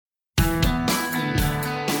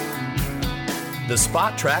the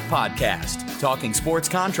Spot Track Podcast, talking sports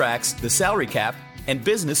contracts, the salary cap, and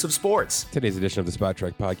business of sports. Today's edition of the Spot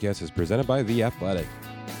Track Podcast is presented by The Athletic.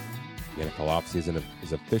 The NFL Offseason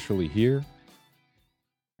is officially here.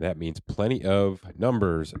 That means plenty of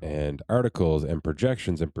numbers and articles and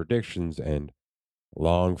projections and predictions and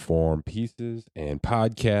long-form pieces and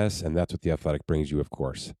podcasts, and that's what The Athletic brings you, of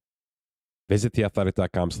course. Visit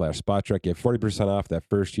theathletic.com/spottrack. Get 40% off that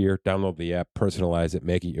first year. Download the app, personalize it,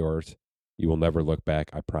 make it yours. You will never look back.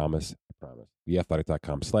 I promise. I promise.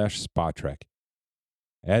 Theathletic.com/spottrack.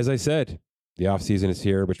 As I said, the offseason is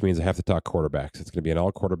here, which means I have to talk quarterbacks. It's going to be an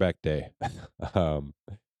all-quarterback day. I'm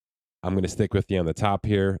going to stick with you on the top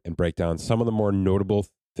here and break down some of the more notable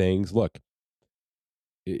things. Look,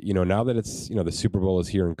 now that it's, the Super Bowl is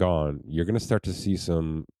here and gone, you're going to start to see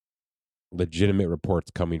some legitimate reports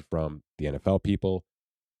coming from the NFL people,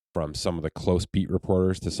 from some of the close beat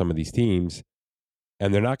reporters to some of these teams.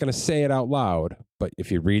 And they're not going to say it out loud, but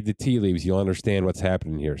if you read the tea leaves, you'll understand what's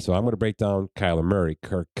happening here. So I'm going to break down Kyler Murray,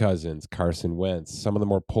 Kirk Cousins, Carson Wentz, some of the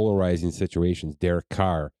more polarizing situations, Derek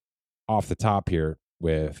Carr, off the top here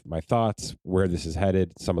with my thoughts, where this is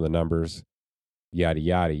headed, some of the numbers, yada,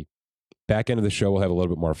 yada. Back end of the show, we'll have a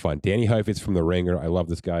little bit more fun. Danny Heifetz from The Ringer. I love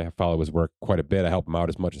this guy. I follow his work quite a bit. I help him out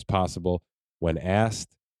as much as possible. When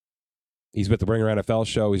asked, he's with the Ringer NFL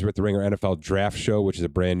show. He's with the Ringer NFL Draft show, which is a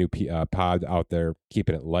brand new pod out there,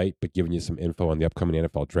 keeping it light, but giving you some info on the upcoming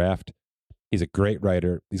NFL draft. He's a great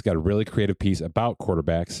writer. He's got a really creative piece about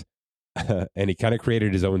quarterbacks, and he kind of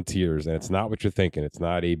created his own tiers, and it's not what you're thinking. It's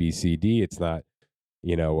not A, B, C, D. It's not,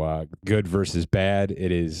 good versus bad.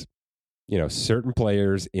 It is, certain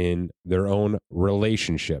players in their own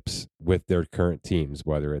relationships with their current teams,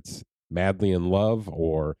 whether it's madly in love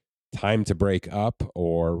or time to break up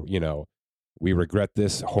or, we regret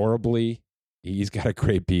this horribly. He's got a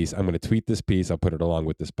great piece. I'm going to tweet this piece. I'll put it along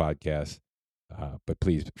with this podcast. But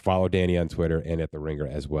please follow Danny on Twitter and at The Ringer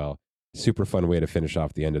as well. Super fun way to finish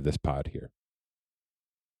off the end of this pod here.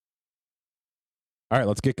 All right,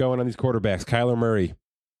 let's get going on these quarterbacks. Kyler Murray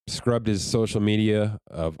scrubbed his social media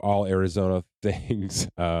of all Arizona things,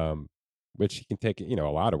 which he can take, a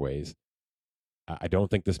lot of ways. I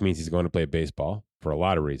don't think this means he's going to play baseball for a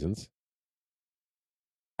lot of reasons.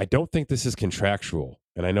 I don't think this is contractual.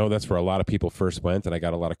 And I know that's where a lot of people first went. And I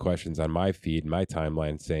got a lot of questions on my feed, my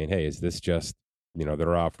timeline saying, hey, is this just,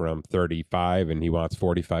 they're offering him 35 and he wants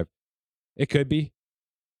 45? It could be.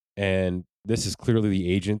 And this is clearly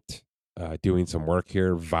the agent doing some work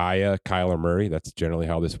here via Kyler Murray. That's generally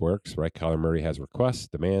how this works, right? Kyler Murray has requests,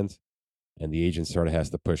 demands, and the agent sort of has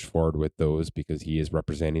to push forward with those because he is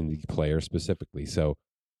representing the player specifically. So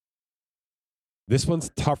this one's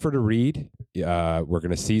tougher to read. We're going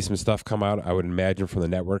to see some stuff come out, I would imagine, from the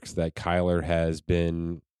networks that Kyler has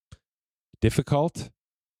been difficult,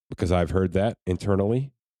 because I've heard that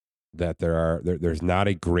internally, that there's not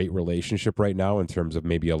a great relationship right now in terms of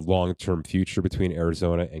maybe a long-term future between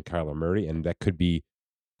Arizona and Kyler Murray, and that could be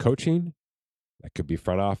coaching, that could be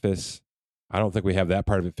front office. I don't think we have that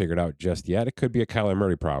part of it figured out just yet. It could be a Kyler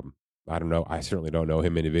Murray problem. I don't know. I certainly don't know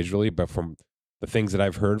him individually, but from the things that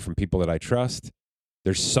I've heard from people that I trust,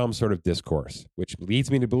 there's some sort of discourse, which leads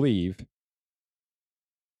me to believe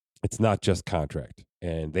it's not just contract.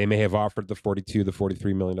 And they may have offered the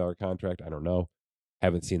 $43 million contract. I don't know.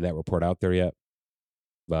 Haven't seen that report out there yet.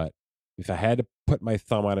 But if I had to put my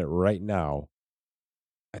thumb on it right now,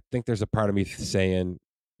 I think there's a part of me saying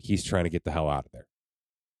he's trying to get the hell out of there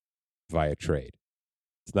via trade.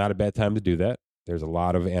 It's not a bad time to do that. There's a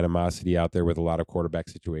lot of animosity out there with a lot of quarterback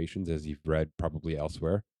situations, as you've read probably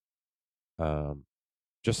elsewhere.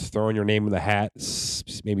 Just throwing your name in the hat,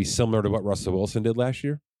 maybe similar to what Russell Wilson did last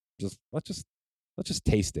year. Let's just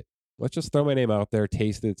taste it. Let's just throw my name out there,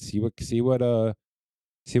 taste it, see what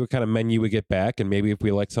kind of menu we get back, and maybe if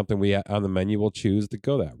we like something on the menu, we'll choose to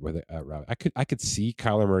go that route. I could see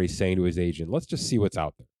Kyler Murray saying to his agent, "Let's just see what's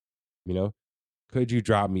out there." Could you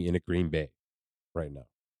drop me into Green Bay right now?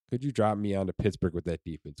 Could you drop me onto Pittsburgh with that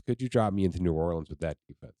defense? Could you drop me into New Orleans with that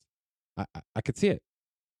defense? I could see it.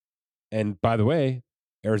 And by the way,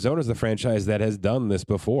 Arizona's the franchise that has done this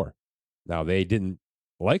before. Now, they didn't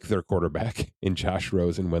like their quarterback in Josh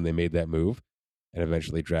Rosen when they made that move and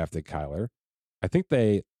eventually drafted Kyler. I think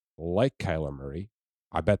they like Kyler Murray.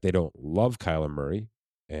 I bet they don't love Kyler Murray,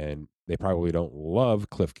 and they probably don't love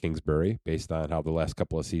Cliff Kingsbury based on how the last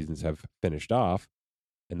couple of seasons have finished off,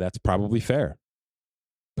 and that's probably fair.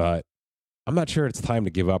 But I'm not sure it's time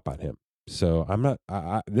to give up on him. So I'm not.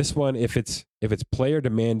 This one, if it's player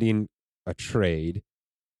demanding a trade,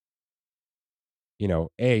 you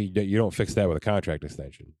don't fix that with a contract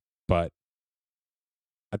extension. But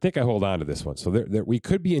I think I hold on to this one. So we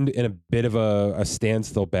could be in a bit of a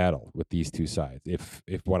standstill battle with these two sides if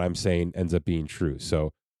what I'm saying ends up being true.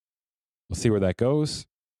 So we'll see where that goes.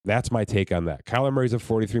 That's my take on that. Kyler Murray's a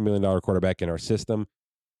 $43 million quarterback in our system.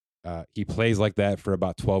 He plays like that for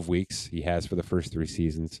about 12 weeks. He has for the first 3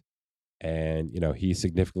 seasons. And, he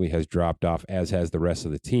significantly has dropped off, as has the rest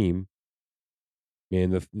of the team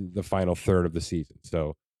in the final third of the season.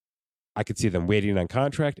 So I could see them waiting on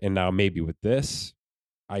contract. And now maybe with this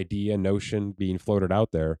notion being floated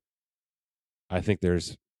out there, I think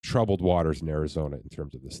there's troubled waters in Arizona in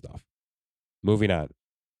terms of this stuff. Moving on.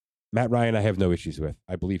 Matt Ryan, I have no issues with.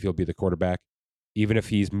 I believe he'll be the quarterback, even if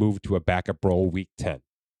he's moved to a backup role week 10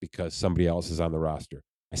 because somebody else is on the roster.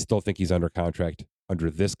 I still think he's under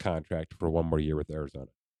this contract for 1 more year with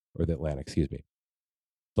Arizona, or the Atlanta, excuse me.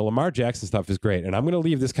 The Lamar Jackson stuff is great, and I'm going to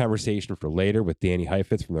leave this conversation for later with Danny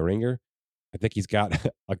Heifetz from The Ringer. I think he's got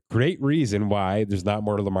a great reason why there's not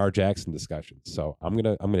more Lamar Jackson discussion. So I'm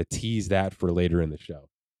gonna tease that for later in the show.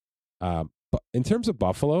 But in terms of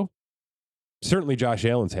Buffalo, certainly Josh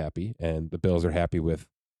Allen's happy, and the Bills are happy with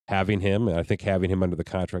having him. And I think having him under the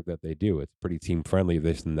contract that they do, it's pretty team friendly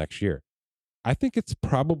this and next year. I think it's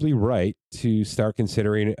probably right to start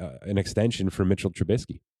considering an extension for Mitchell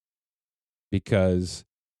Trubisky, because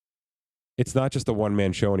it's not just a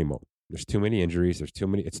one-man show anymore. There's too many injuries.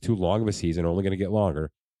 It's too long of a season, only going to get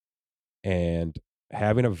longer. And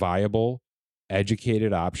having a viable,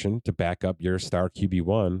 educated option to back up your star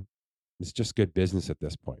QB1 is just good business at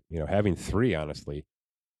this point. Having 3, honestly,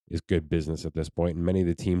 is good business at this point. And many of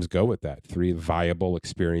the teams go with that. 3 viable,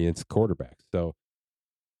 experienced quarterbacks. So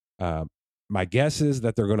my guess is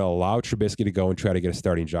that they're going to allow Trubisky to go and try to get a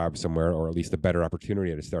starting job somewhere, or at least a better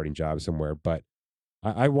opportunity at a starting job somewhere. But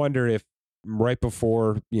I wonder if right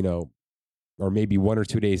before, or maybe 1 or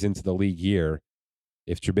 2 days into the league year,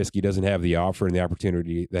 if Trubisky doesn't have the offer and the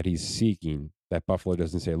opportunity that he's seeking, that Buffalo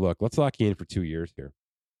doesn't say, look, let's lock you in for 2 years here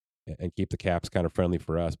and keep the caps kind of friendly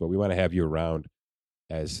for us, but we want to have you around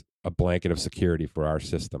as a blanket of security for our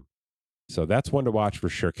system. So that's one to watch for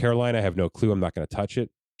sure. Carolina, I have no clue. I'm not going to touch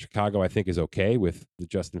it. Chicago, I think, is okay with the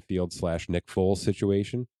Justin Fields / Nick Foles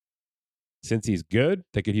situation. Since he's good,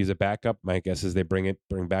 they could use a backup. My guess is they bring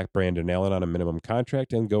back Brandon Allen on a minimum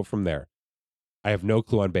contract and go from there. I have no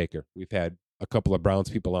clue on Baker. We've had a couple of Browns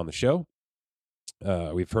people on the show.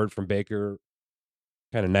 We've heard from Baker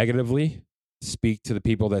kind of negatively speak to the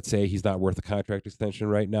people that say he's not worth a contract extension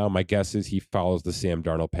right now. My guess is he follows the Sam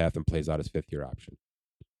Darnold path and plays out his 5th-year option.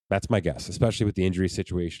 That's my guess, especially with the injury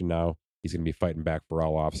situation now. He's going to be fighting back for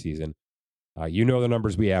all offseason. The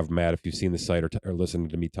numbers we have, Matt, if you've seen the site or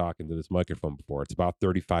listened to me talking to this microphone before. It's about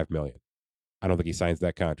 $35 million. I don't think he signs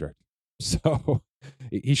that contract. So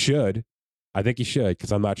he should. I think he should,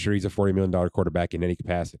 because I'm not sure he's a $40 million quarterback in any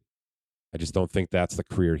capacity. I just don't think that's the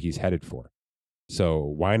career he's headed for. So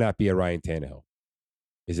why not be a Ryan Tannehill?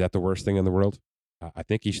 Is that the worst thing in the world? I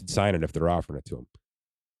think he should sign it if they're offering it to him.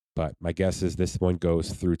 But my guess is this one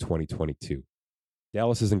goes through 2022.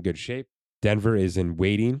 Dallas is in good shape. Denver is in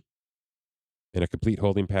waiting, in a complete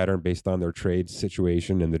holding pattern based on their trade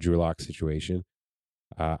situation and the Drew Lock situation.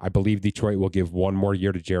 I believe Detroit will give 1 more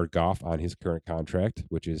year to Jared Goff on his current contract,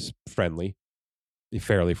 which is fairly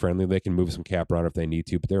friendly. They can move some cap around if they need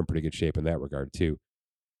to, but they're in pretty good shape in that regard too.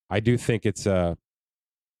 I do think that's the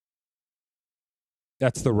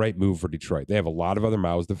right move for Detroit. They have a lot of other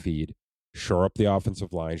mouths to feed. Shore up the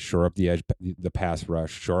offensive line, shore up the edge, the pass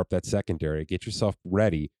rush, shore up that secondary. Get yourself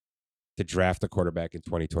ready to draft a quarterback in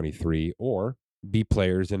 2023 or be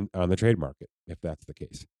players on the trade market, if that's the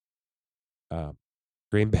case.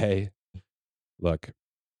 Green Bay, look,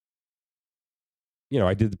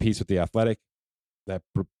 I did the piece with The Athletic that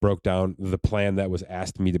broke down the plan that was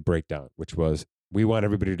asked me to break down, which was we want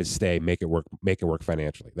everybody to stay, make it work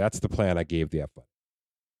financially. That's the plan I gave The Athletic.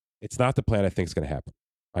 It's not the plan I think is going to happen.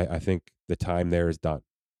 I think the time there is done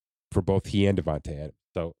for both he and Devontae Adams.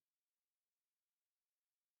 So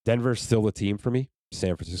Denver's still the team for me.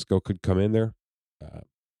 San Francisco could come in there.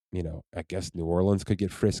 I guess New Orleans could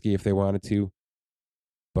get frisky if they wanted to.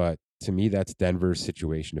 But to me, that's Denver's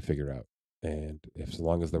situation to figure out. And as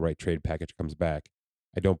long as the right trade package comes back,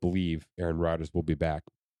 I don't believe Aaron Rodgers will be back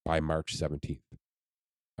by March 17th.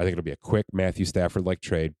 I think it'll be a quick Matthew Stafford-like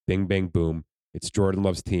trade. Bing, bang, boom. It's Jordan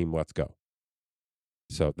Love's team. Let's go.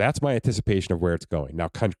 So that's my anticipation of where it's going. Now,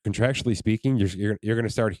 contractually speaking, you're going to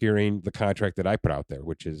start hearing the contract that I put out there,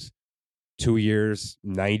 which is 2 years,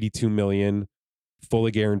 $92 million,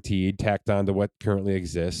 fully guaranteed, tacked on to what currently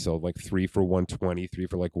exists. So like 3 for $120, 3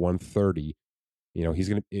 for like $130.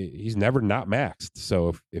 He's never not maxed.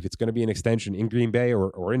 So if it's going to be an extension in Green Bay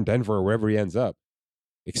or in Denver or wherever he ends up,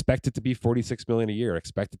 Expect it to be $46 million a year.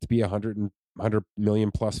 Expect it to be $100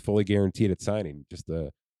 million plus fully guaranteed at signing.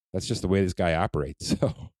 That's just the way this guy operates.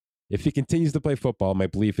 So if he continues to play football, my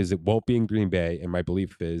belief is it won't be in Green Bay, and my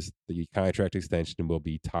belief is the contract extension will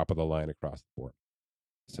be top of the line across the board.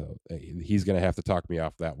 So he's going to have to talk me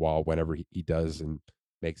off that wall whenever he does and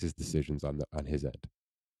makes his decisions on his end.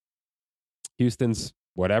 Houston's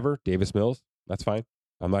whatever, Davis Mills, that's fine.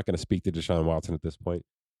 I'm not going to speak to Deshaun Watson at this point.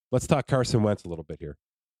 Let's talk Carson Wentz a little bit here.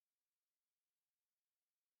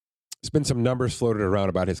 There's been some numbers floated around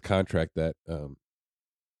about his contract that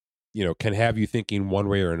can have you thinking one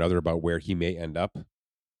way or another about where he may end up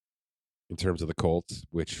in terms of the Colts,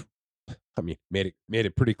 which, I mean, made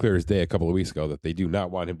it pretty clear as day a couple of weeks ago that they do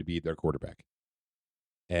not want him to be their quarterback.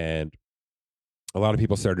 And a lot of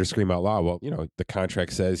people started to scream out loud, well, the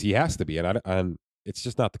contract says he has to be, and it's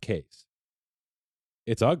just not the case.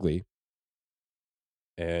 It's ugly,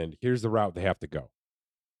 and here's the route they have to go.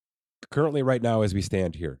 Currently, right now, as we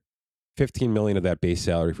stand here, $15 million of that base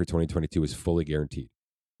salary for 2022 is fully guaranteed.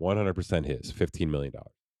 100% his, $15 million.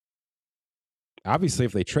 Obviously,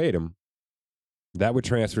 if they trade him, that would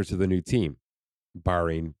transfer to the new team,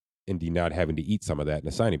 barring Indy not having to eat some of that in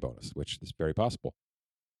a signing bonus, which is very possible.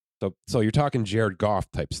 So you're talking Jared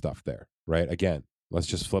Goff type stuff there, right? Again, let's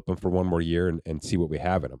just flip him for one more year and see what we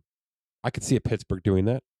have in him. I could see a Pittsburgh doing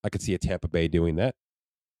that. I could see a Tampa Bay doing that.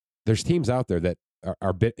 There's teams out there that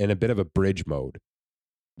are in a bit of a bridge mode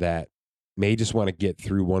that may just want to get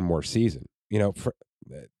through one more season.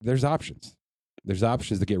 There's options. There's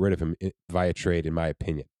options to get rid of him via trade, in my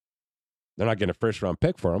opinion. They're not getting a first-round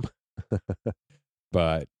pick for him,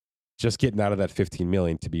 but just getting out of that $15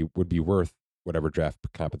 million would be worth whatever draft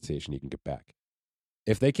compensation you can get back.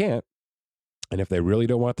 If they can't, and if they really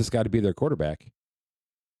don't want this guy to be their quarterback,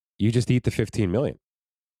 you just eat the $15 million.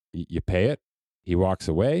 You pay it, he walks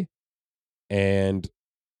away, and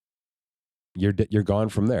you're gone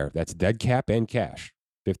from there. That's dead cap and cash,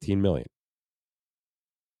 $15 million.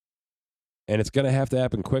 And it's going to have to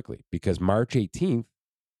happen quickly because March 18th,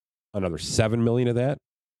 another $7 million of that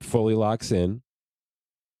fully locks in,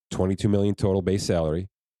 $22 million total base salary,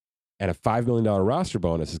 and a $5 million roster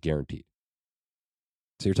bonus is guaranteed.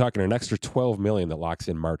 So you're talking an extra $12 million that locks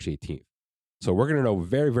in March 18th. So we're going to know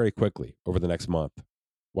very, very quickly over the next month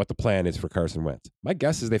what the plan is for Carson Wentz. My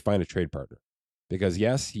guess is they find a trade partner because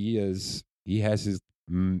yes, he has his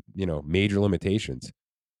major limitations,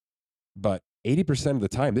 but 80% of the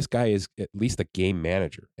time, this guy is at least a game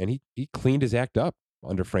manager, and he cleaned his act up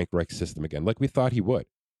under Frank Reich's system again, like we thought he would.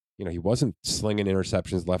 He wasn't slinging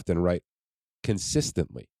interceptions left and right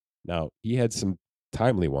consistently. Now, he had some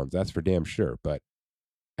timely ones, that's for damn sure, but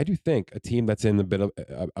I do think a team that's in a bit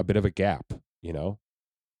of a gap,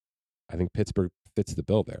 I think Pittsburgh fits the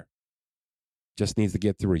bill there. Just needs to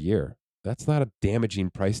get through a year. That's not a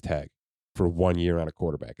damaging price tag for 1 year on a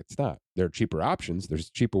quarterback. It's not. There are cheaper options.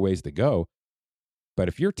 There's cheaper ways to go. But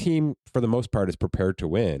if your team, for the most part, is prepared to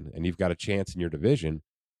win and you've got a chance in your division,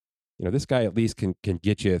 this guy at least can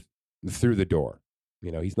get you through the door.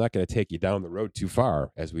 He's not going to take you down the road too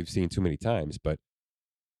far, as we've seen too many times. But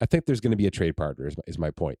I think there's going to be a trade partner, is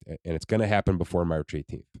my point. And it's going to happen before March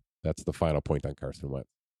 18th. That's the final point on Carson Wentz.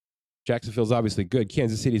 Jacksonville's obviously good.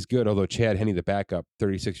 Kansas City's good, although Chad Henne, the backup,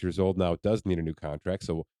 36 years old now, does need a new contract.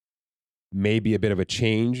 So maybe a bit of a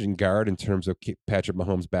change in guard in terms of Patrick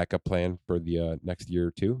Mahomes' backup plan for the next year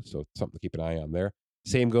or two. So something to keep an eye on there.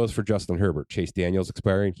 Same goes for Justin Herbert. Chase Daniel's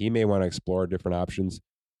expiring. He may want to explore different options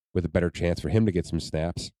with a better chance for him to get some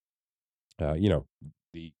snaps.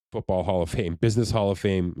 The Football Hall of Fame, Business Hall of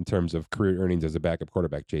Fame in terms of career earnings as a backup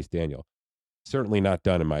quarterback, Chase Daniel. Certainly not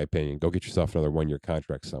done, in my opinion. Go get yourself another 1 year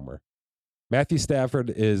contract somewhere. Matthew Stafford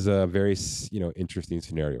is a very, interesting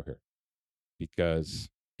scenario here because,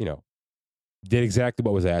 did exactly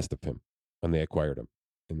what was asked of him when they acquired him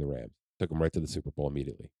in the Rams. Took him right to the Super Bowl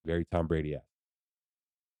immediately. Very Tom Brady-esque.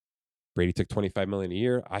 Brady took $25 million a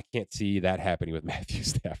year. I can't see that happening with Matthew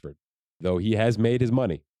Stafford, though he has made his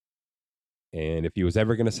money. And if he was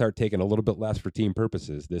ever going to start taking a little bit less for team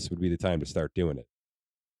purposes, this would be the time to start doing it.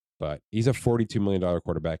 But he's a $42 million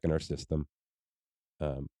quarterback in our system.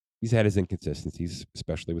 He's had his inconsistencies,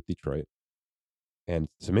 especially with Detroit, and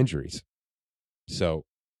some injuries. So,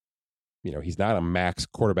 he's not a max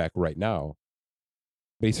quarterback right now,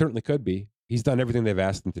 but he certainly could be. He's done everything they've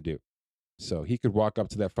asked him to do. So he could walk up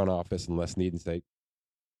to that front office in Les Snead and say,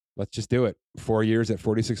 let's just do it. 4 years at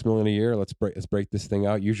 $46 million a year. Let's break this thing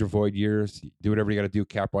out. Use your void years. Do whatever you got to do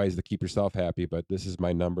cap-wise to keep yourself happy, but this is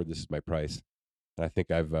my number. This is my price. And I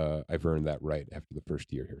think I've earned that right after the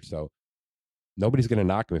first year here. So nobody's going to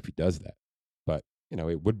knock him if he does that. But,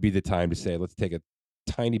 it would be the time to say, let's take a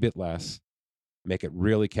tiny bit less make it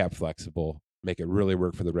really cap flexible, make it really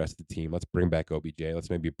work for the rest of the team. Let's bring back OBJ. Let's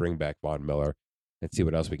maybe bring back Von Miller and see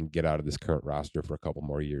what else we can get out of this current roster for a couple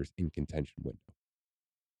more years in contention window.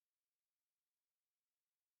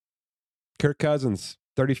 Kirk Cousins,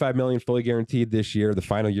 $35 million fully guaranteed this year, the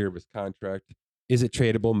final year of his contract. Is it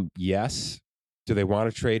tradable? Yes. Do they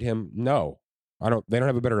want to trade him? No. They don't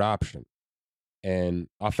have a better option. And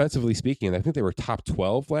offensively speaking, I think they were top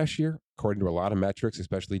 12 last year, according to a lot of metrics,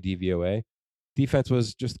 especially DVOA. Defense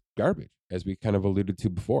was just garbage, as we kind of alluded to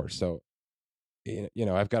before. So,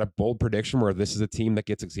 I've got a bold prediction where this is a team that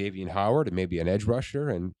gets Xavier Howard and maybe an edge rusher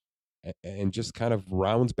and just kind of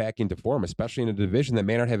rounds back into form, especially in a division that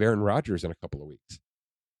may not have Aaron Rodgers in a couple of weeks.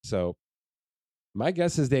 So my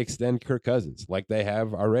guess is they extend Kirk Cousins like they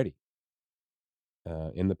have already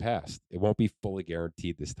in the past. It won't be fully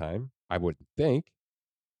guaranteed this time, I wouldn't think,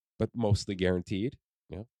 but mostly guaranteed.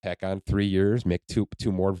 Tack on 3 years, make two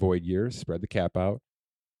more void years, spread the cap out.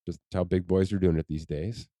 Just how big boys are doing it these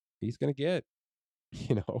days. He's going to get,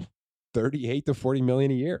 38 to 40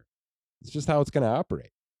 million a year. It's just how it's going to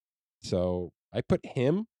operate. So I put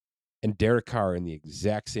him and Derek Carr in the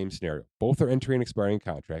exact same scenario. Both are entering expiring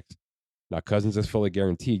contracts. Now Cousins is fully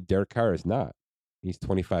guaranteed. Derek Carr is not. He's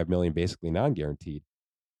 $25 million, basically non-guaranteed.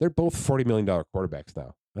 They're both $40 million quarterbacks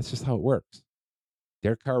now. That's just how it works.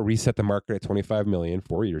 Derek Carr reset the market at $25 million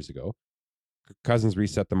 4 years ago. Cousins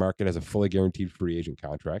reset the market as a fully guaranteed free agent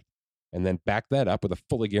contract, and then back that up with a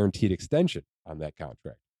fully guaranteed extension on that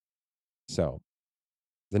contract. So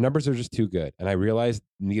the numbers are just too good. And I realize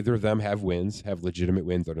neither of them have legitimate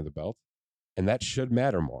wins under the belt. And that should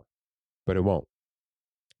matter more, but it won't.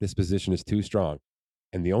 This position is too strong.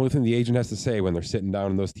 And the only thing the agent has to say when they're sitting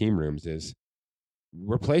down in those team rooms is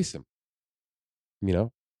replace him.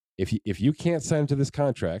 If you can't sign him to this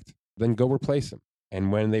contract, then go replace him.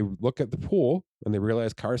 And when they look at the pool and they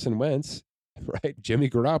realize Carson Wentz, right, Jimmy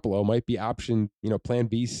Garoppolo might be option, plan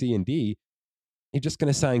B, C, and D, you're just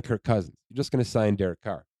going to sign Kirk Cousins. You're just going to sign Derek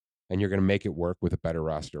Carr. And you're going to make it work with a better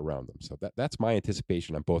roster around them. So that's my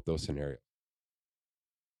anticipation on both those scenarios.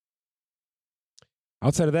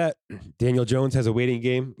 Outside of that, Daniel Jones has a waiting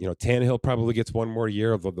game. Tannehill probably gets one more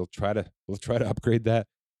year, although they'll try to upgrade that.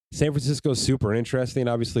 San Francisco is super interesting,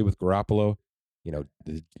 obviously, with Garoppolo.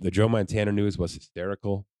 The Joe Montana news was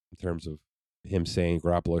hysterical in terms of him saying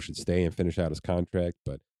Garoppolo should stay and finish out his contract,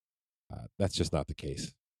 but that's just not the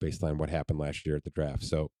case based on what happened last year at the draft.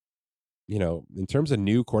 So, in terms of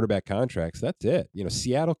new quarterback contracts, that's it.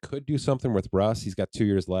 Seattle could do something with Russ. He's got 2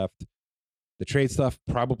 years left. The trade stuff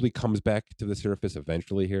probably comes back to the surface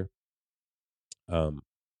eventually here.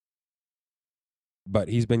 But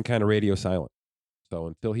he's been kind of radio silent. So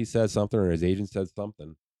until he says something or his agent says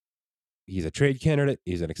something, he's a trade candidate,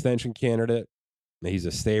 he's an extension candidate, and he's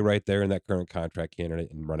a stay right there in that current contract candidate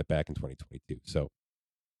and run it back in 2022. So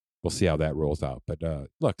we'll see how that rolls out. But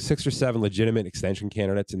look, 6 or 7 legitimate extension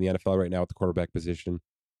candidates in the NFL right now at the quarterback position,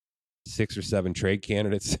 6 or 7 trade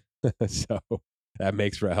candidates. So that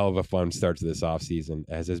makes for a hell of a fun start to this offseason,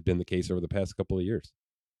 as has been the case over the past couple of years.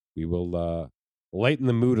 We will lighten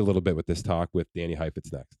the mood a little bit with this talk with Danny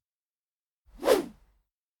Heifetz next.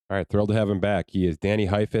 All right, thrilled to have him back. He is Danny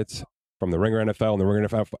Heifetz from the Ringer NFL and the Ringer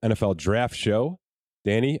NFL Draft Show.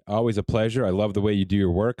 Danny, always a pleasure. I love the way you do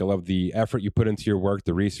your work. I love the effort you put into your work.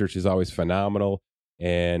 The research is always phenomenal.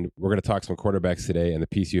 And we're going to talk some quarterbacks today. And the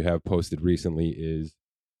piece you have posted recently is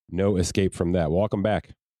no escape from that. Welcome back.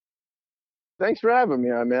 Thanks for having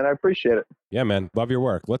me on, man. I appreciate it. Yeah, man. Love your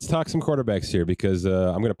work. Let's talk some quarterbacks here because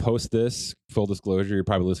I'm going to post this. Full disclosure, you're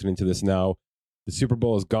probably listening to this now. The Super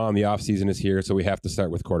Bowl is gone. The offseason is here. So we have to start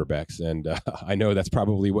with quarterbacks. And I know that's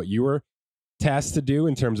probably what you were tasked to do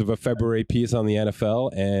in terms of a February piece on the NFL.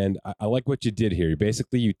 And I like what you did here.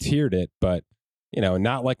 Basically, you tiered it, but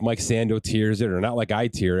not like Mike Sando tiers it or not like I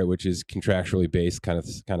tier it, which is contractually based kind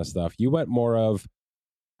of stuff. You went more of,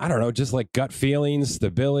 I don't know, just like gut feelings,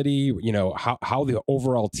 stability, how the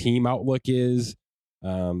overall team outlook is.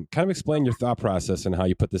 Kind of explain your thought process and how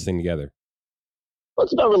you put this thing together. Well,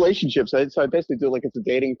 it's about relationships. So I basically do like it's a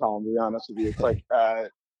dating column, to be honest with you. It's like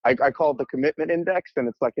I call it the commitment index, and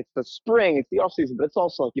it's like it's the spring, it's the off season, but it's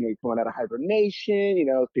also like, you're coming out of hibernation,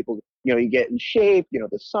 people, you get in shape,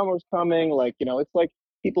 the summer's coming, like, it's like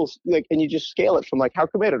people like, and you just scale it from like, how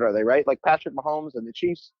committed are they, right? Like Patrick Mahomes and the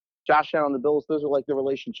Chiefs, Josh Allen, the Bills, those are like the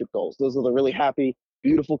relationship goals. Those are the really happy,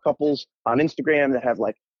 beautiful couples on Instagram that have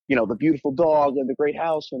like, the beautiful dog and the great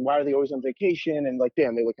house, and why are they always on vacation? And like,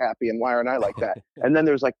 damn, they look happy, and why aren't I like that? And then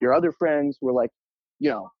there's like your other friends who are like,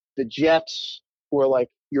 the Jets, who are like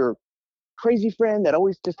your crazy friend that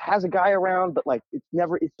always just has a guy around, but like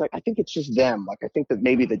it's like, I think it's just them. Like I think that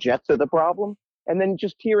maybe the Jets are the problem. And then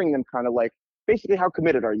just hearing them kind of like basically how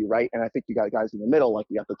committed are you, right? And I think you got guys in the middle, like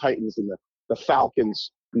you got the Titans and the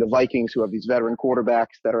Falcons and the Vikings who have these veteran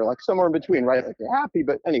quarterbacks that are like somewhere in between, right? Like they're happy,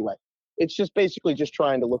 but anyway, it's just basically just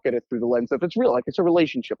trying to look at it through the lens of it's real, like it's a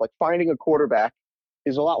relationship. Like finding a quarterback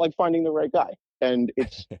is a lot like finding the right guy, and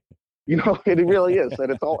it's it really is, and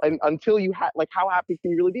it's all. And until you like, how happy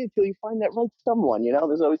can you really be until you find that right someone?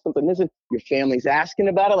 There's always something missing. Your family's asking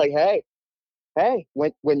about it, like, hey,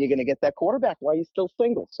 when you're gonna get that quarterback? Why are you still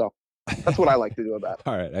single? So that's what I like to do about it.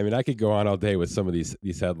 All right. I mean, I could go on all day with some of these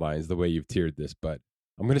headlines, the way you've tiered this, but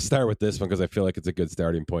I'm going to start with this one because I feel like it's a good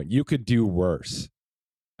starting point. You could do worse.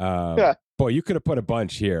 Boy, you could have put a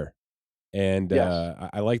bunch here. And Yes.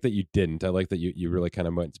 I like that you didn't. I like that you really kind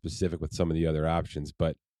of went specific with some of the other options.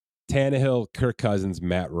 But Tannehill, Kirk Cousins,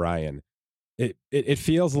 Matt Ryan. It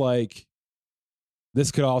feels like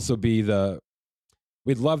this could also be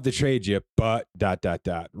we'd love to trade you, but ...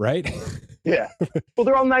 right? Yeah. Well,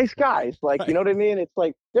 they're all nice guys. Like, Right. you know what I mean? It's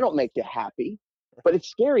like, they don't make you happy, but it's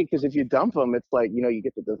scary because if you dump them, it's like, you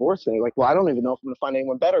get the divorce and you're like, well, I don't even know if I'm going to find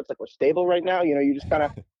anyone better. It's like, we're stable right now. You just kind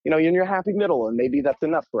of, you're in your happy middle, and maybe that's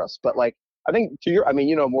enough for us. But like, I think you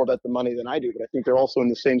know more about the money than I do, but I think they're also in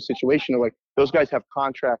the same situation of like, those guys have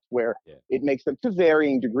contracts where it makes them to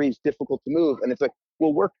varying degrees difficult to move. And it's like,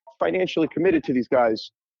 well, we're financially committed to these guys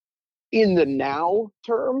in the now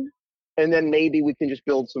term. And then maybe we can just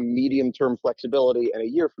build some medium-term flexibility. And a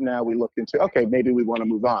year from now, we look into, okay, maybe we want to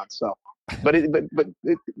move on. So, but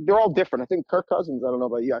they're all different. I think Kirk Cousins, I don't know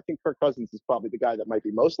about you. I think Kirk Cousins is probably the guy that might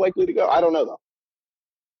be most likely to go. I don't know, though.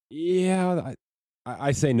 Yeah,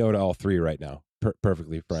 I say no to all three right now.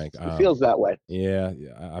 Perfectly frank. It feels that way. Yeah.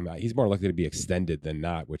 He's more likely to be extended than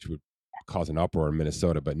not, which would cause an uproar in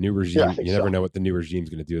Minnesota. But new regime, you never know what the new regime's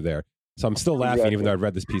going to do there. So I'm still laughing, even though I've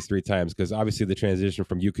read this piece 3 times, because obviously the transition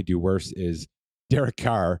from you could do worse is Derek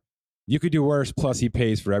Carr. You could do worse, plus he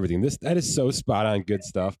pays for everything. That is so spot on good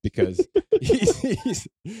stuff, because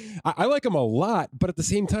I like him a lot, but at the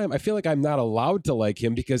same time, I feel like I'm not allowed to like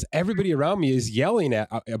him because everybody around me is yelling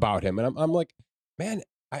about him. And I'm like, man,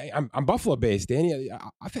 I'm Buffalo based, Danny.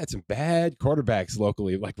 I've had some bad quarterbacks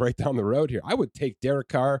locally, like right down the road here. I would take Derek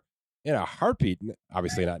Carr in a heartbeat.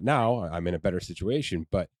 Obviously not now. I'm in a better situation,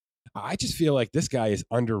 but I just feel like this guy is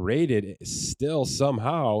underrated still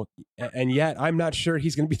somehow, and yet I'm not sure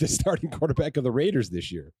he's going to be the starting quarterback of the Raiders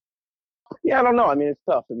this year. Yeah, I don't know. I mean, it's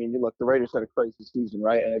tough. I mean, look, the Raiders had a crazy season,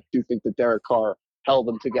 right? And I do think that Derek Carr held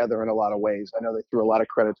them together in a lot of ways. I know they threw a lot of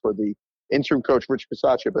credit for the interim coach, Rich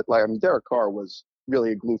Bisaccia, but Derek Carr was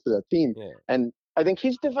really a glue for that team. Yeah. And I think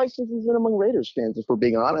he's divisive even among Raiders fans, if we're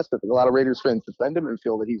being honest. I think a lot of Raiders fans defend him and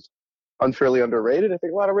feel that he's unfairly underrated. I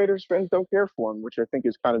think a lot of Raiders fans don't care for him, which I think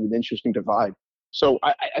is kind of an interesting divide. So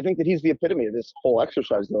I think that he's the epitome of this whole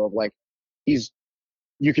exercise, though, of like,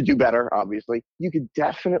 you could do better, obviously. You could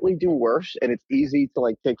definitely do worse, and it's easy to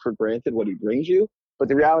like take for granted what he brings you. But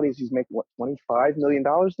the reality is he's making, $25 million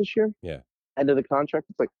this year? Yeah. End of the contract.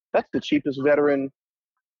 It's like, that's the cheapest veteran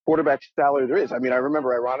quarterback salary there is. I mean, I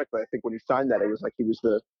remember, ironically, I think when he signed that, it was like he was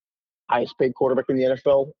the highest paid quarterback in the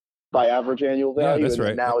NFL by average annual value. Yeah, that's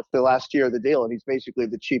right. Now it's the last year of the deal, and he's basically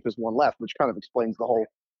the cheapest one left, which kind of explains the whole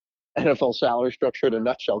NFL salary structure in a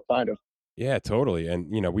nutshell, kind of. Yeah, totally. And,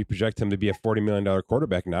 we project him to be a $40 million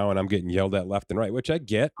quarterback now, and I'm getting yelled at left and right, which I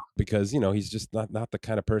get because, he's just not the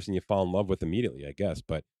kind of person you fall in love with immediately, I guess.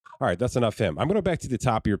 But all right, that's enough him. I'm going to go back to the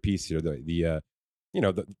top of your piece here, the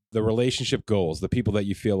relationship goals, the people that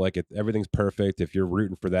you feel like everything's perfect. If you're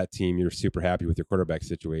rooting for that team, you're super happy with your quarterback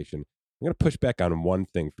situation. I'm going to push back on one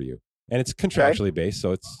thing for you, and it's contractually based,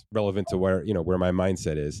 so it's relevant to where my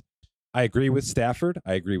mindset is. I agree with Stafford.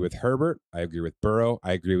 I agree with Herbert. I agree with Burrow.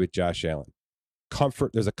 I agree with Josh Allen.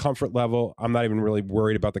 There's a comfort level. I'm not even really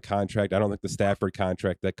worried about the contract. I don't think the Stafford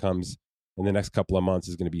contract that comes in the next couple of months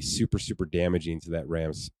is going to be super, super damaging to that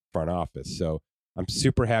Rams front office. So I'm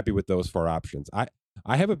super happy with those 4 options. I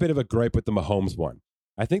have a bit of a gripe with the Mahomes one.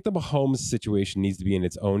 I think the Mahomes situation needs to be in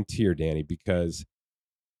its own tier, Danny, because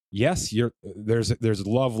yes, there's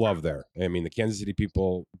love there. I mean, the Kansas City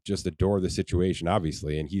people just adore the situation,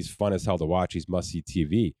 obviously, and he's fun as hell to watch. He's must-see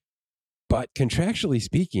TV. But contractually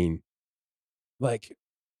speaking, like,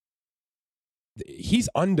 he's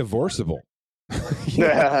undivorceable. Do you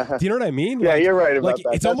know what I mean? Yeah, you're right about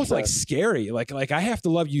that. It's almost like scary. Like I have to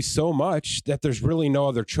love you so much that there's really no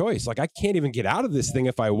other choice. Like, I can't even get out of this thing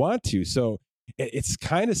if I want to. So it's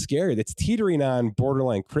kind of scary. It's teetering on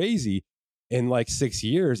borderline crazy. In like 6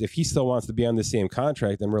 years, if he still wants to be on the same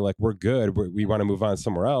contract, then we're like, we're good. We want to move on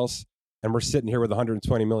somewhere else. And we're sitting here with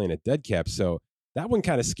 $120 million at dead cap. So that one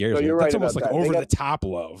kind of scares me. You're That's right almost about like that. over the top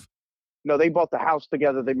love. no, they bought the house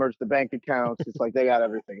together. They merged the bank accounts. It's like they got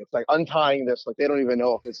everything. It's like untying this. Like they don't even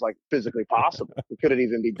know if it's like physically possible. Could it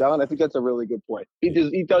even be done? I think that's a really good point.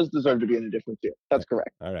 He does deserve to be in a different field. That's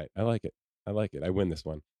correct. All right. I like it. I win this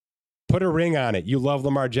one. Put a ring on it. You love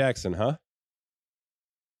Lamar Jackson, huh?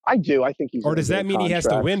 I do. I think he's. Or does that mean he has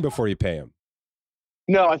to win before you pay him?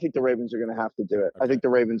 No, I think the Ravens are going to have to do it. Okay. I think the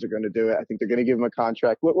Ravens are going to do it. I think they're going to give him a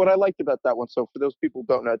contract. What I liked about that one, so for those people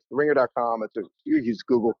who don't know, it's ringer.com. You just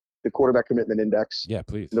Google the quarterback commitment index. Yeah,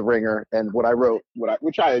 please. The Ringer. And what I wrote,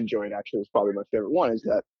 which I enjoyed actually, was probably my favorite one, is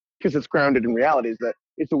that because it's grounded in reality, is that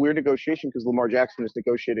it's a weird negotiation because Lamar Jackson is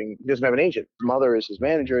negotiating. He doesn't have an agent. His mother is his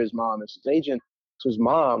manager. His mom is his agent. So his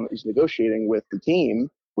mom is negotiating with the team,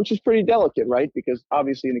 which is pretty delicate, right? Because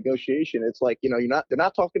obviously in negotiation, it's like, they're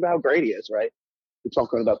not talking about how great he is, right? We're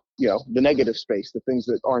talking about, the negative space, the things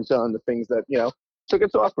that aren't done, the things that, so it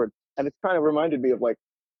gets awkward. And it's kind of reminded me of like,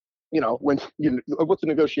 when what's a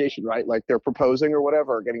negotiation, right? Like they're proposing or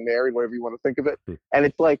whatever, or getting married, whatever you want to think of it. And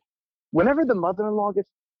it's like, whenever the mother-in-law gets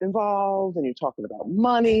involved and you're talking about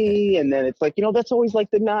money, and then it's like, that's always like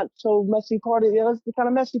the not so messy part of, that's the kind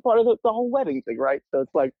of messy part of the whole wedding thing, right? So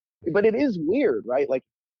it's like, but it is weird, right? Like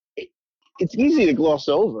it's easy to gloss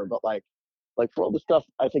over, but like for all the stuff,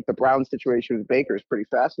 I think the Brown situation with Baker is pretty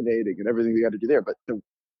fascinating and everything we got to do there. But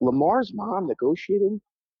Lamar's mom negotiating,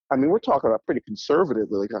 I mean, we're talking about pretty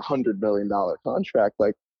conservatively, like $100 million contract.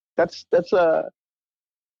 Like it's a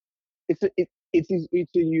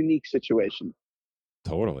unique situation.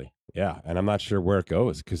 Totally. Yeah. And I'm not sure where it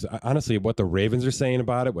goes because honestly, what the Ravens are saying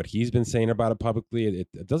about it, what he's been saying about it publicly,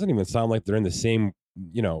 it doesn't even sound like they're in the same,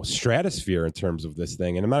 stratosphere in terms of this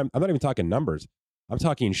thing. And I'm not even talking numbers. I'm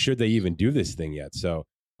talking, should they even do this thing yet? So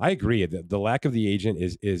I agree that the lack of the agent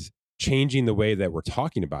is changing the way that we're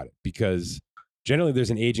talking about it because generally there's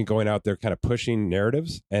an agent going out there kind of pushing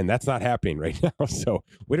narratives and that's not happening right now. So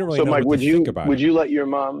we don't really know Mike, what to think about it. Would you let your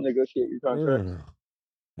mom negotiate your contract?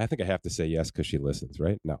 I think I have to say yes because she listens,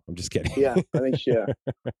 right? No, I'm just kidding. Yeah, I think she.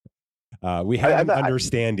 We have an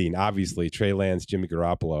understanding, obviously, Trey Lance, Jimmy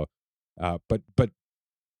Garoppolo, but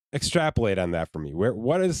extrapolate on that for me.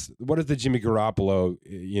 What is the Jimmy Garoppolo,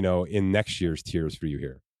 in next year's tiers for you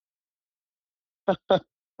here?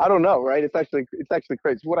 I don't know, right? It's actually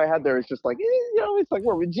crazy. What I had there is just like, it's like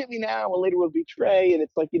we're with Jimmy now, and later we'll be Trey, and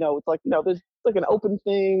it's like, there's like an open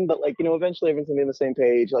thing, but like, eventually everyone's gonna be on the same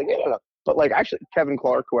page. Like, I don't know. But like, actually, Kevin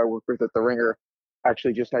Clark, who I work with at the Ringer,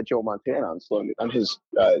 actually just had Joe Montana on his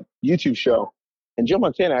YouTube show, and Joe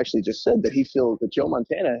Montana actually just said that he feels that Joe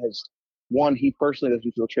Montana has. One, he personally doesn't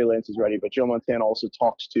feel Trey Lance is ready, but Joe Montana also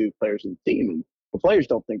talks to players in the team, and the players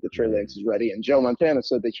don't think that Trey Lance is ready. And Joe Montana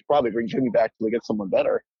said they should probably bring Jimmy back till they get someone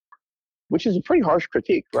better, which is a pretty harsh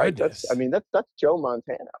critique, right? Goodness. That's Joe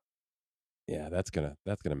Montana. Yeah, that's gonna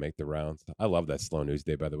make the rounds. I love that slow news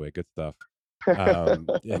day, by the way. Good stuff.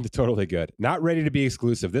 And totally good. Not ready to be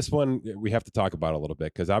exclusive. This one we have to talk about a little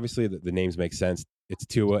bit because obviously the names make sense. It's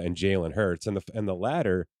Tua and Jalen Hurts, and the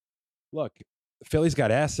latter. Look. Philly's got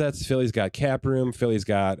assets. Philly's got cap room. Philly's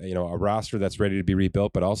got, a roster that's ready to be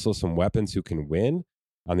rebuilt, but also some weapons who can win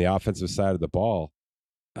on the offensive side of the ball.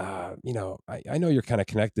 I know you're kind of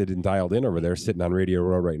connected and dialed in over there, sitting on Radio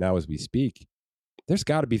Row right now as we speak. There's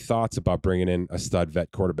got to be thoughts about bringing in a stud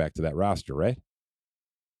vet quarterback to that roster, right?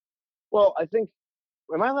 Well, I think,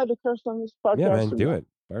 am I allowed to curse on this podcast? Yeah, man, do it.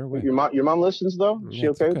 Fire away. Your mom listens, though? Is she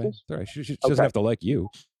okay with this? It's all right. She doesn't have to like you.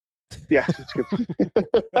 Yeah, it's good.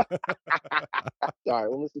 Sorry,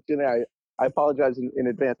 well, listen to that. I apologize in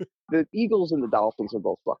advance. The Eagles and the Dolphins are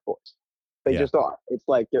both fuckboys. They just are. It's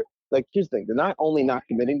like they're like, here's the thing: they're not only not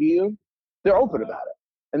committing to you, they're open about it.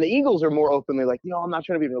 And the Eagles are more openly like, I'm not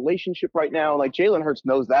trying to be in a relationship right now. Like Jalen Hurts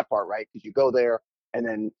knows that part, right? Because you go there and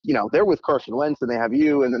then they're with Carson Wentz and they have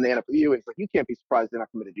you, and then they end up with you. And it's like you can't be surprised they're not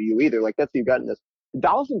committed to you either. Like that's you've gotten this. The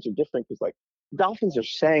Dolphins are different because like Dolphins are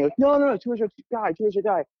saying like, no, Tua's your guy,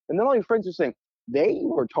 and then all your friends are saying they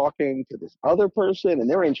were talking to this other person and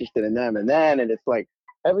they're interested in them, and it's like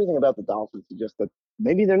everything about the Dolphins is just that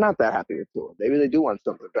maybe they're not that happy with Tua. Maybe they do want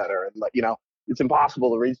something better, and like it's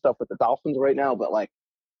impossible to read stuff with the Dolphins right now, but like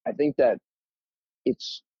I think that they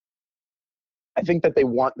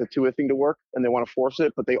want the Tua thing to work and they want to force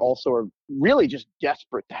it, but they also are really just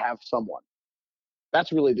desperate to have someone.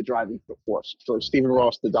 That's really the driving force. So Stephen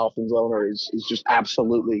Ross, the Dolphins owner, is just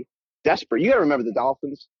absolutely desperate. You got to remember the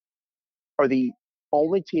Dolphins are the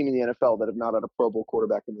only team in the NFL that have not had a Pro Bowl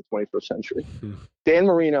quarterback in the 21st century. Dan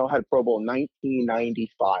Marino had a Pro Bowl in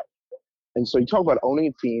 1995. And so you talk about owning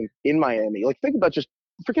a team in Miami. Like think about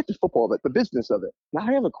forget the football of it, the business of it. Not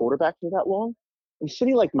having a quarterback for that long. In a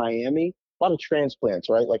city like Miami, a lot of transplants,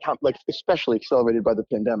 right? Like especially accelerated by the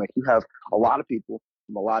pandemic. You have a lot of people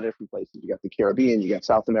from a lot of different places. You got the Caribbean, you got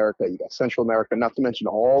South America, you got Central America, not to mention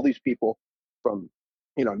all these people from,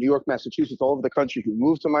 New York, Massachusetts, all over the country who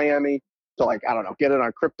moved to Miami to, like, I don't know, get it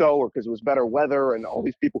on crypto or because it was better weather, and all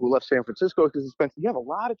these people who left San Francisco because it's expensive. You have a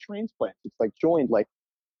lot of transplants. It's like joined like,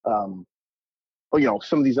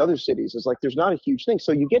 some of these other cities. It's like there's not a huge thing.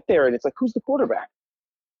 So you get there and it's like, who's the quarterback?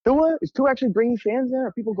 Tua? Is Tua actually bringing fans there?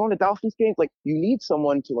 Are people going to Dolphins games? Like, you need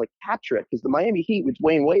someone to, like, capture it, because the Miami Heat with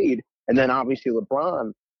Dwayne Wade and then obviously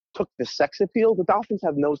LeBron took the sex appeal. The Dolphins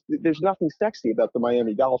there's nothing sexy about the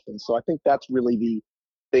Miami Dolphins. So I think that's really the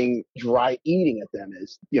thing dry eating at them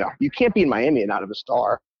is, you can't be in Miami and not have a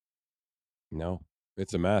star. No,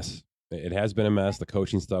 it's a mess. It has been a mess. The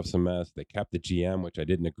coaching stuff's a mess. They kept the GM, which I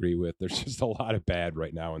didn't agree with. There's just a lot of bad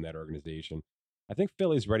right now in that organization. I think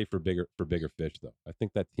Philly's ready for bigger fish, though. I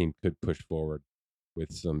think that team could push forward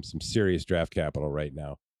with some serious draft capital right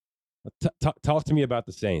now. Talk to me about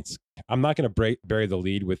the Saints. I'm not going to bury the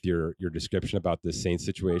lead with your description about this Saints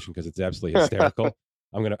situation because it's absolutely hysterical.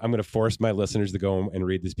 I'm gonna force my listeners to go and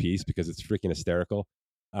read this piece because it's freaking hysterical.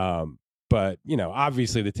 But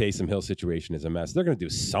obviously the Taysom Hill situation is a mess. They're going to do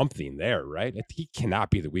something there, right? He cannot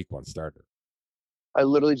be the week 1 starter. I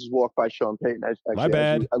literally just walked by Sean Payton. My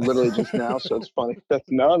bad. I literally just now, so it's funny.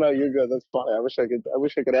 No, you're good. That's funny. I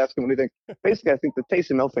wish I could ask him anything. Basically, I think the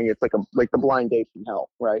Taysom Hill thing, it's like the blind date from hell,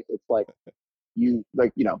 right? It's like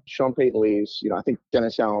Sean Payton leaves. I think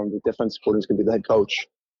Dennis Allen, the defense coordinator, is going to be the head coach,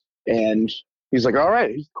 and he's like, all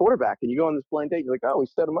right, he's the quarterback, and you go on this blind date. You're like, oh, we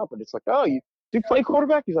set him up, and it's like, oh, you do play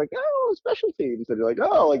quarterback? He's like, oh, special teams, and you're like,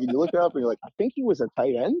 oh, like, and you look up and you're like, I think he was a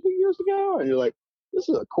tight end 2 years ago, and you're like, this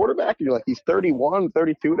is a quarterback, and you're like, he's 31,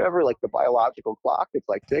 32, whatever, like the biological clock, it's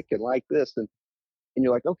like ticking like this, and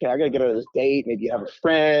you're like, okay, I gotta get out of this date. Maybe you have a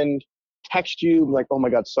friend text you, like, oh my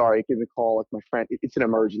God, sorry, give me a call, like, my friend, it's an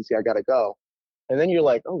emergency, I gotta go. And then you're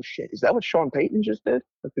like, oh shit, is that what Sean Payton just did?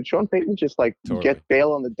 Like, did Sean Payton just get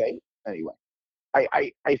bail on the date? Anyway,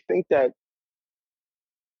 I think that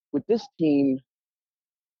with this team,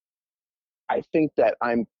 I think that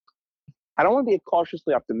I don't want to be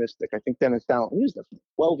cautiously optimistic. I think Dennis Allen, he's there for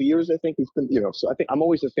 12 years, I think he's been, so I think I'm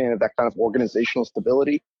always a fan of that kind of organizational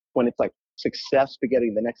stability when it's like success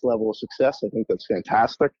begetting the next level of success. I think that's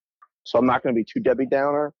fantastic. So I'm not going to be too Debbie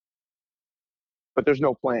Downer, but there's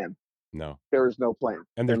no plan. No. There is no plan.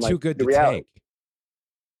 And they're too good to tank.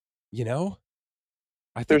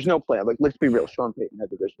 I think there's no plan. Like, let's be real. Sean Payton had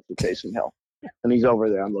the vision for Taysom Hill. And he's over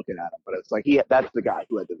there. I'm looking at him. But it's like, that's the guy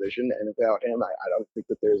who had the vision. And without him, I don't think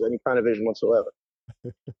that there's any kind of vision whatsoever.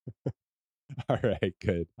 All right,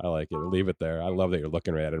 good. I like it. Leave it there. I love that you're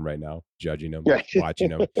looking at him right now, judging him,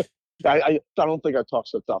 watching him. I don't think I talked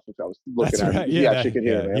so tough if I was looking That's at right. him. Yeah, He actually could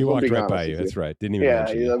hear me. He walked right by you. That's right. Didn't even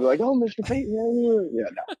mention I'd be like, oh, Mr. Payton. Yeah,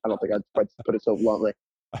 no, I don't think I'd put it so bluntly.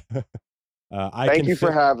 Thank you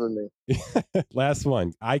for having me. Last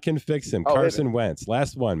one. I can fix him. Carson Wentz.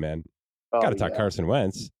 Last one, man. Got to talk Carson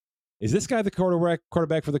Wentz. Is this guy the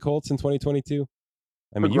quarterback for the Colts in 2022?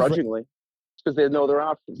 I mean, begrudgingly, because they had no other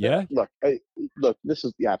options. Yeah. Look. This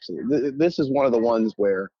is absolutely. This is one of the ones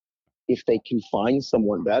where, if they can find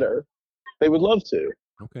someone better, they would love to.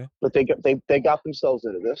 Okay. But they got themselves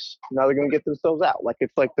into this. Now they're going to get themselves out. Like,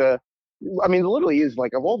 it's like it literally is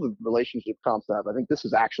like, of all the relationship comps I have, I think this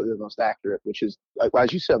is actually the most accurate, which is,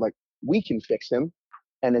 as you said, like, we can fix him.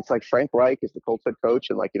 And it's like Frank Reich is the Colts head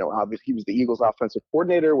coach. And obviously he was the Eagles offensive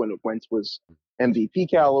coordinator when Wentz was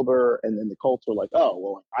MVP caliber. And then the Colts were like, oh,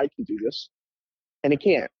 well, I can do this. And he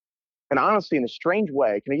can't. And honestly, in a strange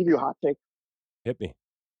way, can I give you a hot take? Hit me.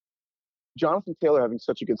 Jonathan Taylor having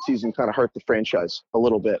such a good season kind of hurt the franchise a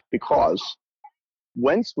little bit because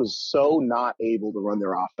Wentz was so not able to run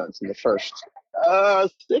their offense in the first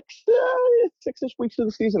six-ish weeks of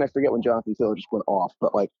the season. I forget when Jonathan Taylor just went off,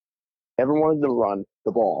 but everyone wanted to run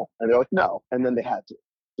the ball, and they're like, no. And then they had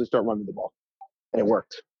to start running the ball, and it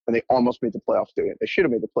worked. And they almost made the playoffs doing it. They should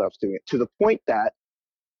have made the playoffs doing it, to the point that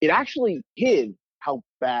it actually hid how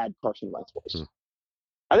bad Carson Wentz was.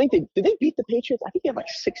 I think did they beat the Patriots? I think they had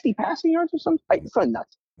 60 passing yards or something. It's not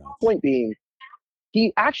nuts. Point being,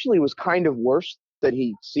 he actually was kind of worse than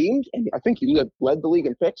he seemed, and I think he led the league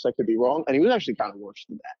in picks. I could be wrong, and he was actually kind of worse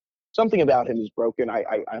than that. Something about him is broken. I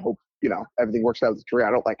hope everything works out with his career.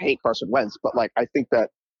 I don't hate Carson Wentz, but I think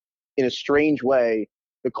that in a strange way,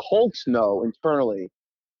 the Colts know internally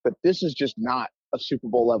that this is just not a Super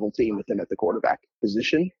Bowl level team with him at the quarterback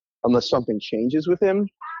position unless something changes with him.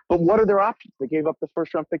 But what are their options? They gave up the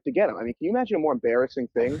first round pick to get him. I mean, can you imagine a more embarrassing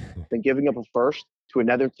thing than giving up a first to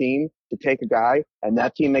another team to take a guy and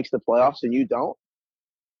that team makes the playoffs and you don't?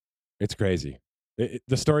 It's crazy.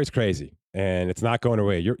 The story's crazy, and it's not going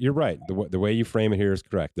away. You're right. The way you frame it here is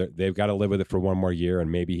correct. They've got to live with it for one more year,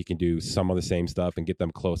 and maybe he can do some of the same stuff and get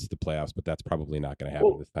them close to the playoffs, but that's probably not going to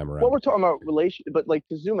happen this time around. What we're talking about but like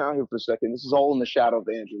to zoom out here for a second, this is all in the shadow of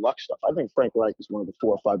the Andrew Luck stuff. I think Frank Reich is one of the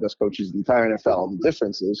 4 or 5 best coaches in the entire NFL. The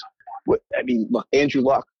difference is, look, Andrew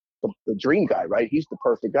Luck, the dream guy, right? He's the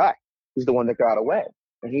perfect guy. He's the one that got away,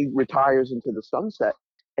 and he retires into the sunset.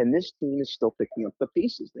 And this team is still picking up the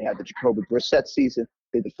pieces. They had the Jacoby Brissett season.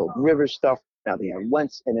 They had the Phil Rivers stuff. Now they have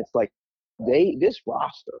Wentz. And it's like this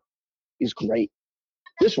roster is great.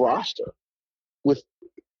 This roster with,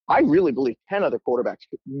 I really believe, 10 other quarterbacks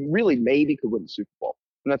really maybe could win the Super Bowl.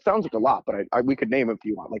 And that sounds like a lot, but we could name them if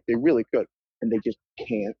you want. Like they really could. And they just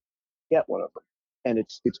can't get one of them. And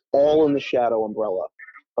it's all in the shadow umbrella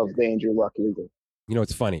of the Andrew Luck leader. You know,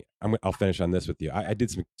 it's funny. I'll finish on this with you. I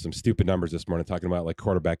did some stupid numbers this morning talking about like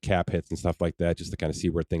quarterback cap hits and stuff like that, just to kind of see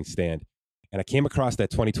where things stand. And I came across that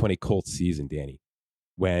 2020 Colts season, Danny,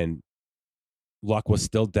 when Luck was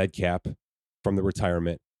still dead cap from the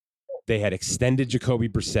retirement. They had extended Jacoby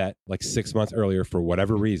Brissett like 6 months earlier for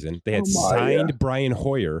whatever reason. They had signed Brian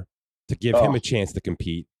Hoyer to give him a chance to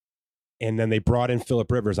compete. And then they brought in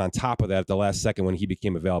Phillip Rivers on top of that at the last second when he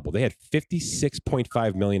became available. They had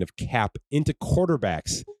 $56.5 million of cap into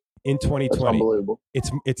quarterbacks in 2020. That's unbelievable.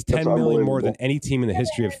 It's $10 million more than any team in the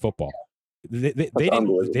history of football.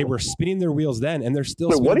 They were spinning their wheels then, and they're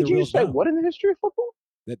still spinning their wheels now. What did you say? What in the history of football?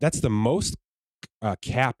 That's the most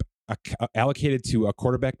cap allocated to a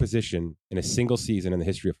quarterback position in a single season in the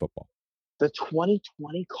history of football. The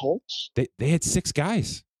 2020 Colts? They had 6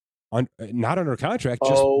 guys. Not under contract,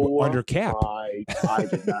 just under cap. I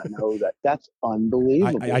did not know that. That's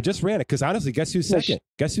unbelievable. I just ran it because honestly, guess who's second?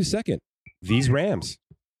 Guess who's second? These Rams,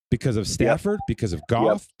 because of Stafford, because of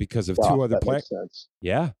Goff, because of 2 other players.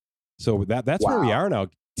 Yeah, so that's where we are now.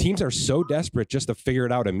 Teams are so desperate just to figure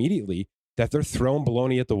it out immediately that they're throwing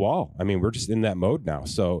baloney at the wall. I mean, we're just in that mode now.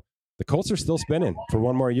 So the Colts are still spinning for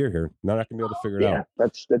one more year here. They're not going to be able to figure it out.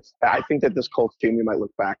 That's. I think that this Colts team, you might look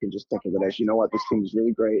back and just think of it as, you know what, this team is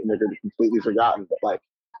really great, and they're going to be completely forgotten. But like,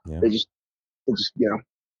 they just, you know,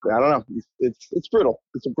 I don't know. It's brutal.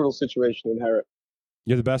 It's a brutal situation to inherit.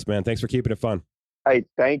 You're the best, man. Thanks for keeping it fun. Hey,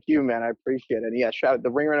 thank you, man. I appreciate it. And yeah, shout out the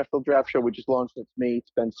Ringer NFL Draft Show. We just launched. It's me.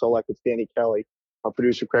 It's Ben Solek. It's Danny Kelly. Our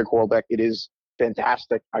producer Craig Horlbeck. It is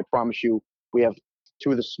fantastic. I promise you. We have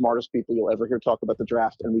 2 of the smartest people you'll ever hear talk about the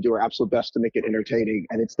draft, and we do our absolute best to make it entertaining.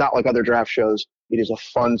 And it's not like other draft shows. It is a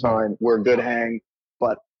fun time. We're a good hang,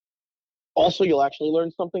 but also you'll actually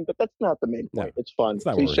learn something, but that's not the main point. It's fun.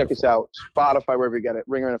 Please check us out. Spotify, wherever you get it.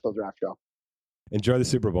 Ringer NFL Draft Show. Enjoy the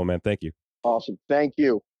Super Bowl, man. Thank you. Awesome. Thank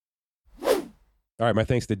you. All right. My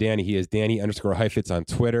thanks to Danny. He is Danny_Heifetz on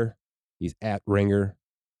Twitter. He's at Ringer.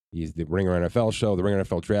 He's the Ringer NFL Show, the Ringer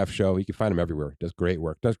NFL Draft Show. You can find him everywhere. Does great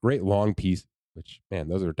work. Does great long pieces, which, man,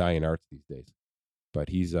 those are dying arts these days. But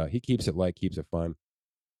he keeps it light, keeps it fun.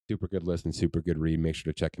 Super good listen, super good read. Make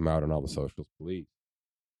sure to check him out on all the socials, please.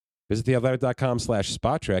 Visit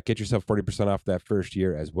theathletic.com/spottrack. Get yourself 40% off that first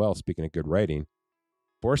year as well. Speaking of good writing.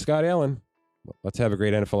 For Scott Allen, let's have a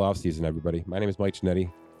great NFL offseason, everybody. My name is Mike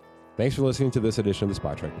Giannetti. Thanks for listening to this edition of the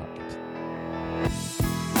Spot Track Podcast.